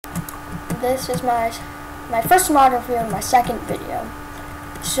this is my first mod review and my second video.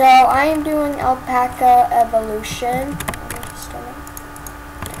 So I am doing Alpaca Evolution.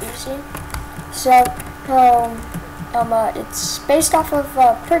 Easy. So it's based off of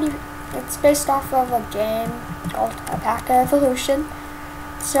a game called Alpaca Evolution.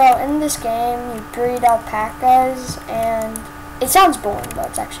 So in this game you breed alpacas, and it sounds boring, but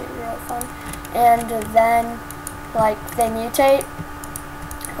it's actually really fun. And then they mutate.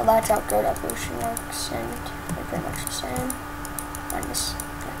 Well, that's how good evolution works, and they're pretty much the same. Minus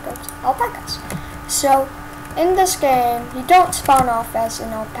alpacas. So in this game, you don't spawn off as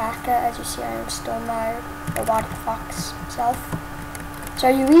an alpaca. As you see, I am still my robotic fox self. So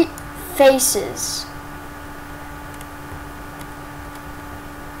you eat faces.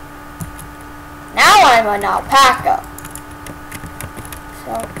 Now I'm an alpaca.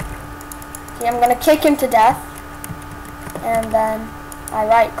 So, see, I'm gonna kick him to death, and then I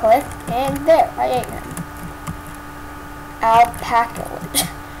right click, and there, I ate him. Alpaca.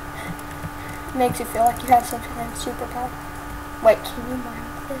 Makes you feel like you have some kind of superpower. Wait, can you mind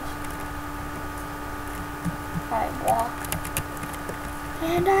this? I walk,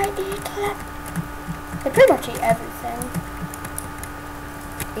 and I eat them. They pretty much eat everything.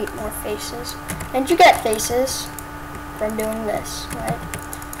 Eat more faces. And you get faces from doing this, right?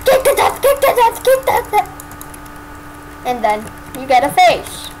 Kick to death, kick to death, kick to death. And then you get a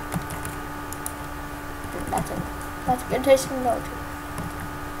face. That's a good tasting emoji.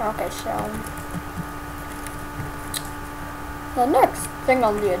 Okay, so the next thing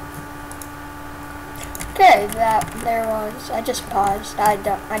I'll do. Okay, I just paused. I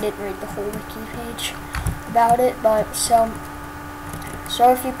didn't read the whole wiki page about it, but so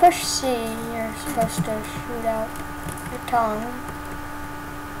if you push C, you're supposed to shoot out your tongue.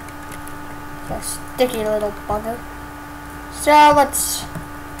 It's a sticky little bugger. So let's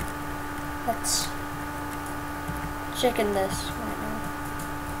chicken this right now.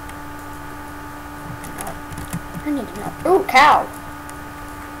 No. I need to know. Ooh, cow.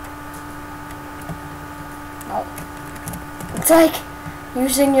 No. It's like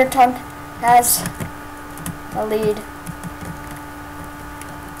using your tongue as a lead.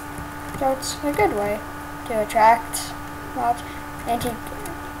 So it's a good way to attract mobs. And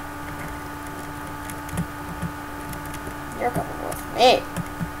you're coming with me.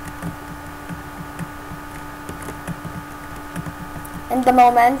 And the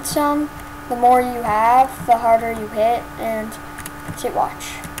momentum, the more you have, the harder you hit. And see,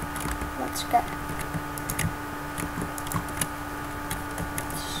 watch. Let's go.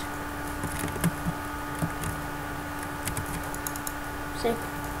 See?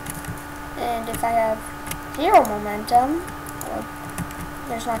 And if I have 0 momentum, well,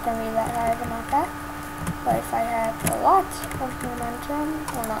 there's not going to be that high of a knockback. But if I have a lot of momentum,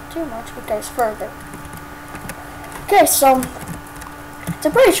 well, not too much, it goes further. Okay, so it's a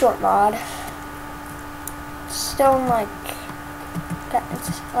pretty short mod. It's still in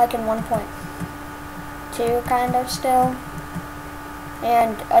it's like in 1.2 kind of still.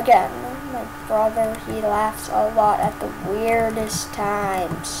 And again, my brother, he laughs a lot at the weirdest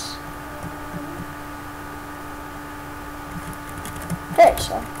times. Okay,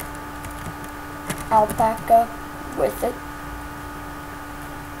 so alpaca with it.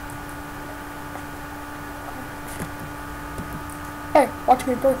 Hey, watch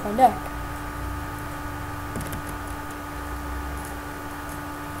me break my neck.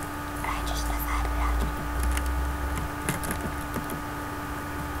 I just divided out.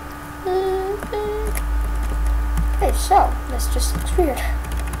 Okay, so this just looks weird.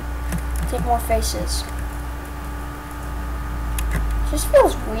 Take more faces. Just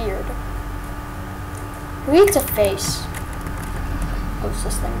feels weird. Who eats a face? What's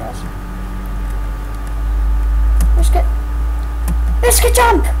this thing does? Biscuit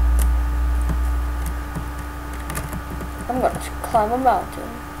jump! I'm gonna climb a mountain.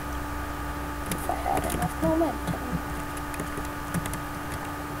 If I had enough momentum.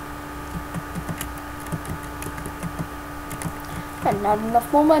 I had not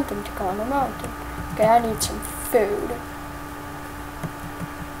enough momentum to climb a mountain. Okay, I need some food.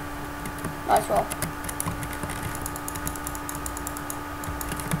 Might as well.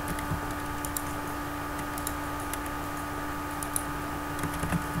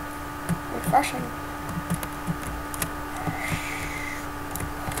 Refreshing.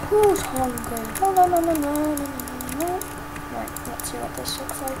 Who's hungry? No. Right, let's see what this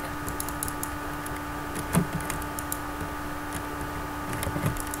looks like.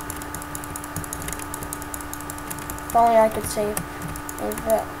 If only I could save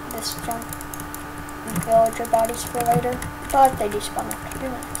this junk and villager bodies for later, but they despawn after 2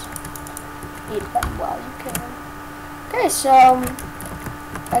 minutes. eat them while you can. Okay, so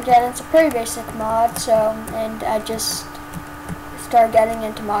again, it's a pretty basic mod, and I just started getting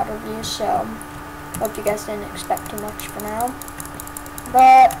into mod reviews, so hope you guys didn't expect too much for now.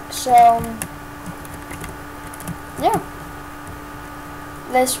 But, yeah.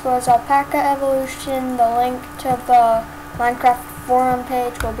 This was Alpaca Evolution. The link to the Minecraft forum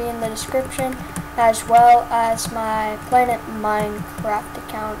page will be in the description, as well as my Planet Minecraft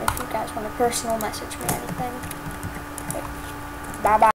account if you guys want to personal message me anything. Okay. Bye-bye.